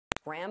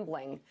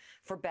scrambling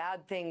for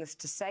bad things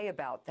to say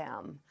about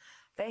them.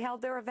 They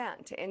held their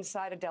event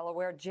inside a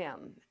Delaware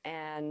gym,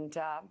 and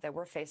there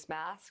were face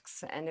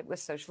masks, and it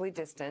was socially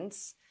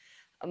distanced,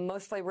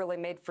 mostly really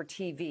made for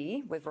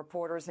TV with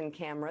reporters and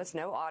cameras,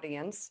 no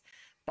audience.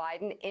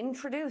 Biden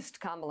introduced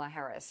Kamala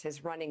Harris,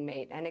 his running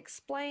mate, and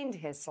explained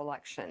his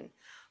selection,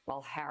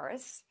 while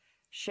Harris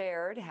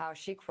shared how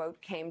she, quote,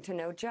 came to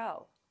know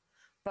Joe.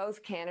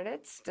 Both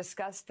candidates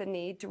discussed the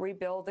need to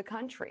rebuild the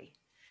country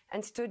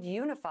and stood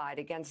unified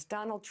against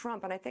Donald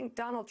Trump. And I think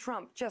Donald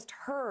Trump just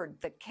heard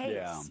the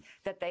case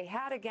that they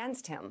had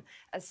against him,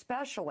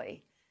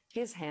 especially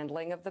his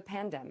handling of the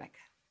pandemic.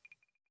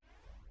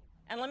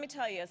 And let me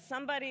tell you, as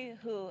somebody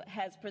who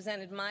has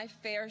presented my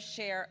fair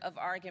share of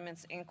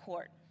arguments in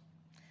court,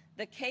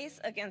 the case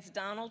against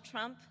Donald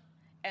Trump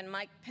and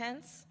Mike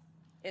Pence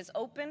is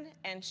open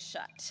and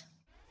shut.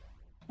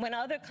 When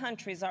other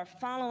countries are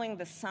following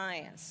the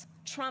science,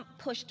 Trump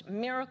pushed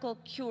miracle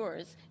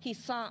cures he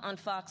saw on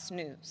Fox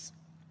News.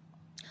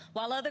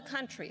 While other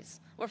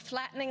countries were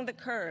flattening the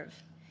curve,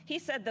 he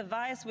said the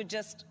virus would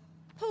just,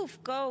 poof,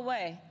 go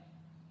away,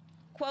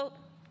 quote,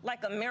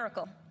 like a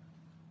miracle.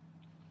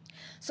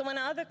 So when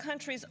other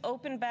countries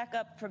opened back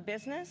up for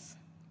business,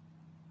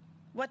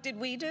 what did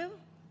we do?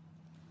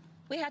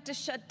 We had to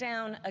shut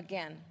down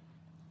again.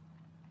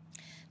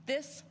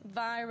 This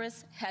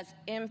virus has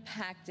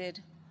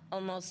impacted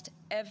almost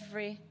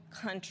every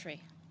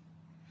country.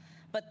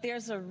 But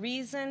there's a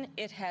reason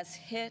it has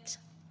hit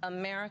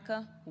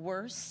America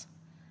worse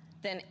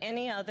than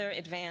any other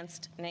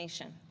advanced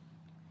nation.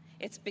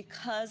 It's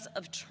because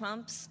of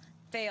Trump's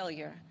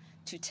failure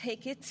to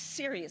take it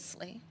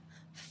seriously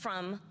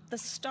from the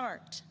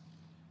start.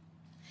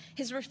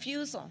 His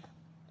refusal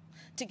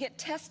to get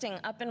testing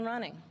up and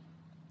running,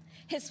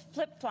 his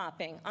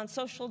flip-flopping on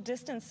social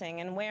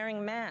distancing and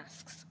wearing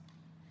masks,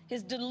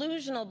 his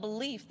delusional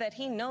belief that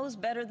he knows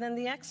better than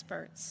the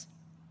experts.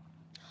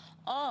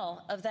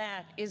 All of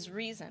that is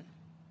reason,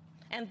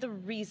 and the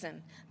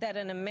reason that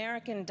an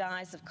American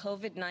dies of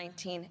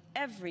COVID-19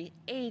 every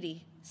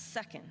 80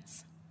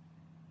 seconds.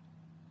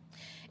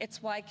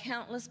 It's why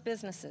countless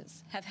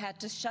businesses have had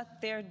to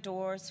shut their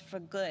doors for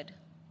good.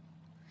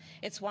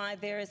 It's why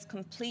there is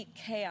complete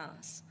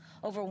chaos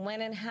over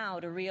when and how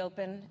to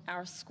reopen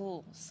our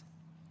schools.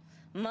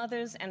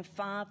 Mothers and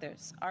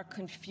fathers are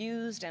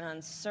confused and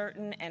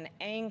uncertain and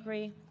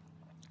angry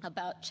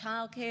about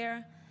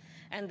childcare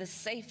and the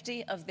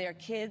safety of their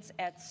kids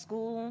at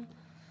school,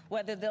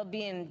 whether they'll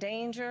be in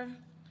danger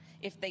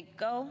if they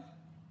go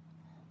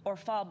or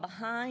fall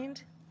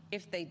behind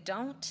if they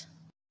don't.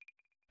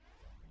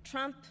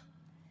 Trump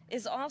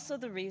is also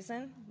the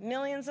reason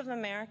millions of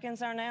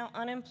Americans are now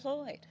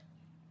unemployed.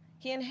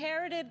 He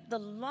inherited the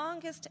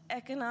longest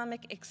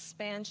economic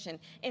expansion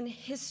in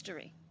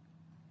history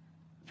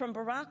from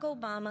Barack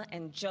Obama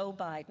and Joe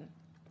Biden.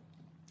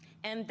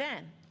 And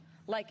then,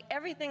 like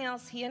everything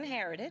else he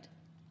inherited,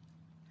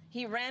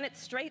 he ran it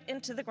straight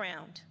into the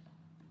ground.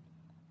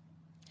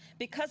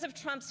 Because of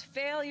Trump's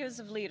failures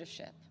of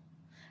leadership,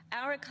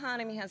 our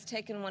economy has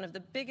taken one of the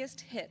biggest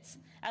hits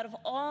out of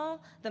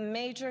all the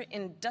major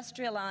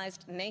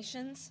industrialized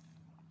nations,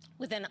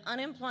 with an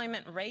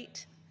unemployment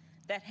rate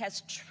that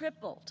has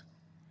tripled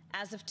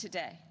as of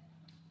today.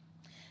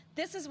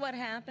 This is what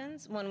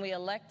happens when we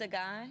elect a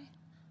guy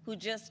who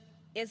just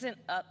isn't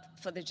up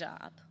for the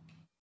job.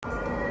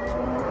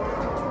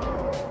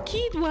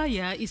 Kid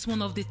Waya is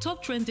one of the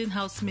top trending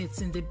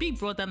housemates in the Big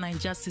Brother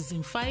Naija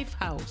Season 5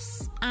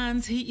 house.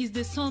 And he is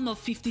the son of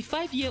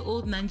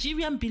 55-year-old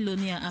Nigerian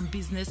billionaire and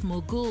business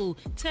mogul,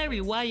 Terry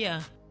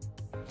Waya.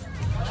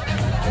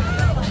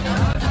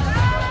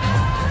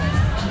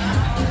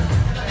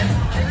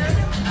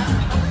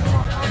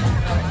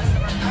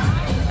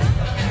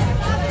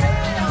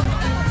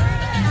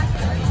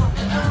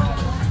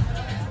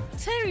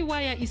 Terry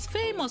Waya is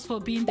famous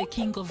for being the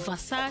king of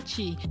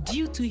Versace.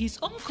 Due to his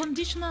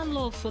unconditional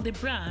love for the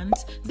brand,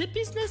 the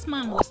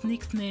businessman was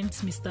nicknamed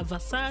Mr.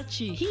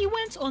 Versace. He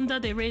went under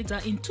the radar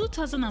in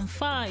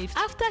 2005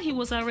 after he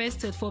was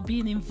arrested for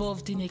being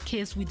involved in a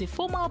case with the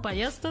former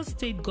Bayelsa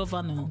State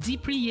Governor,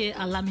 Dipriye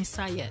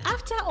Alamisaye.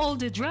 After all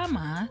the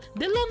drama,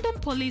 the London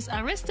police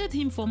arrested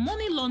him for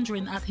money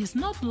laundering at his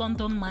North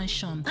London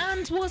mansion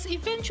and was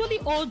eventually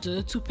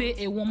ordered to pay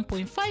a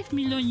 1.5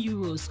 million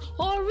euros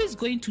or risk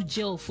going to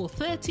jail for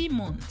 30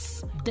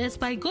 months.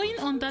 Despite going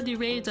under the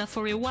radar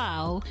for a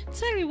while,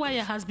 Terry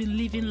Waya has been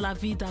living La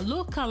Vida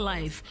Loca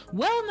life.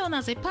 Well known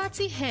as a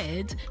party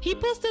head, he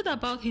posted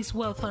about his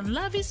wealth and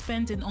lavish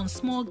spending on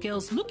small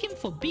girls looking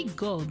for big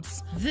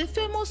gods. The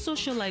famous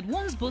socialite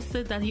once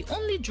boasted that he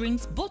only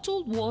drinks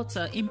bottled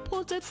water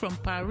imported from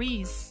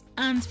Paris.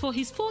 And for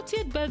his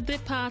 40th birthday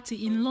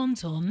party in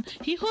London,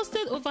 he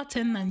hosted over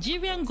 10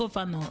 Nigerian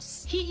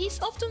governors. He is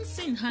often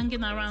seen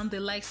hanging around the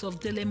likes of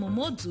Dele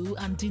Momodu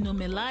and Dino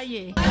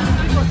Melaye.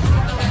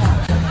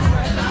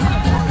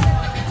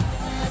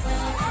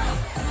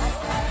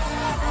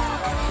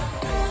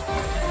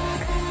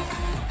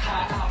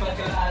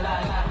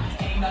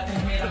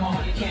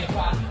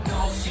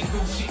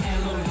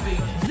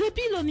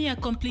 The Billionaire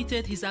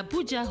completed his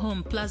Abuja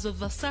home Plaza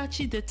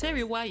Versace de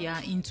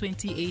Terriwaya in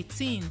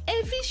 2018,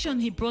 a vision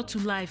he brought to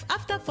life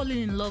after falling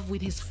in love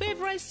with his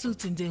favorite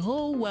suit in the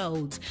whole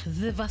world,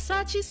 the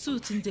Versace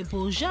suit in the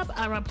Bojab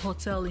Arab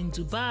Hotel in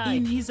Dubai.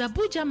 In his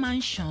Abuja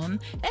mansion,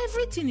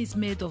 everything is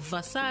made of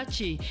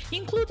Versace,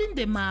 including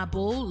the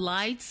marble,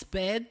 lights,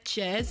 bed,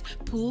 chairs,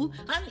 pool,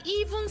 and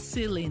even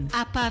ceiling.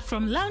 Apart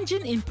from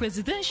lounging in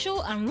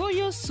presidential and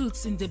royal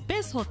suits in the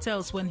best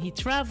hotels when he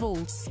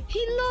travels,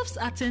 he loves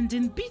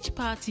attending beach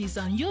parties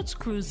and yacht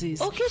cruises,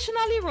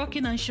 occasionally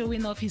rocking and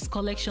showing off his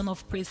collection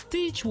of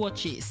prestige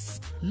watches.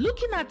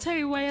 Looking at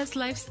Terriwaya's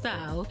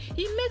lifestyle,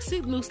 he makes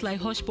it look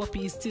like Hush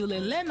Puppy is still a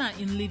learner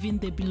in living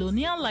the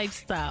billionaire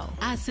lifestyle.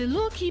 As a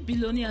low-key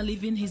billionaire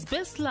living his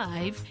best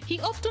life, he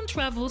often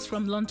travels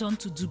from London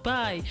to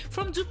Dubai,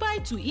 from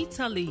Dubai to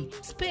Italy,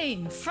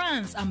 Spain,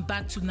 France, and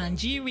back to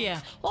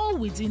Nigeria, all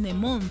within a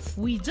month.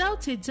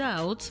 Without a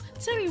doubt,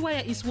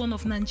 Terriwaya is one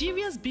of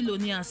Nigeria's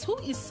billionaires who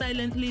is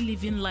silently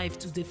living life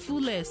to the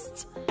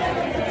fullest.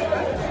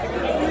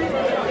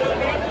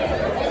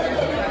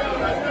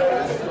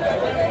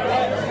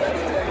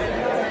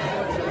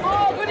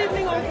 Oh, good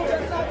evening, Uncle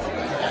Versace.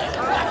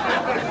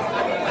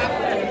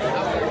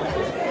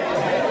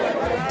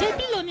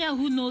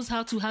 Who knows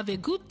how to have a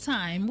good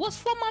time was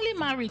formerly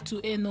married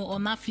to Eno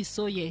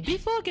Onafisoye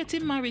before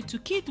getting married to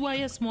Kid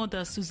Waya's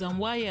mother Susan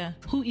Waya,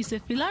 who is a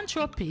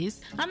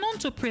philanthropist, an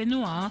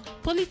entrepreneur,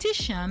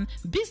 politician,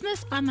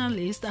 business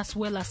analyst, as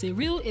well as a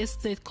real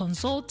estate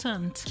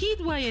consultant.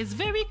 Kid Waya is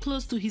very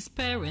close to his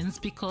parents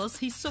because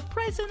he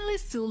surprisingly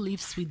still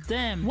lives with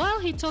them. While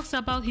he talks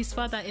about his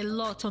father a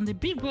lot on the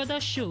Big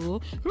Brother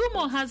show,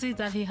 rumor has it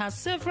that he has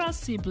several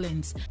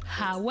siblings.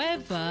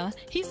 However,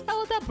 his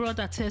elder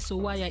brother Teso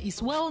Waya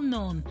is well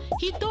known.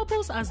 He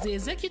doubles as the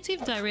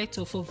executive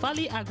director for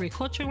Valley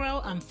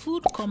Agricultural and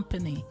Food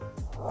Company.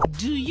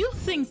 Do you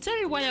think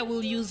Terriwaya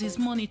will use his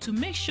money to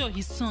make sure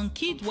his son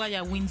Kid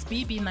Waya wins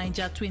BB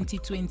Naija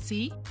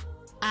 2020?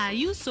 Are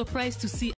you surprised to see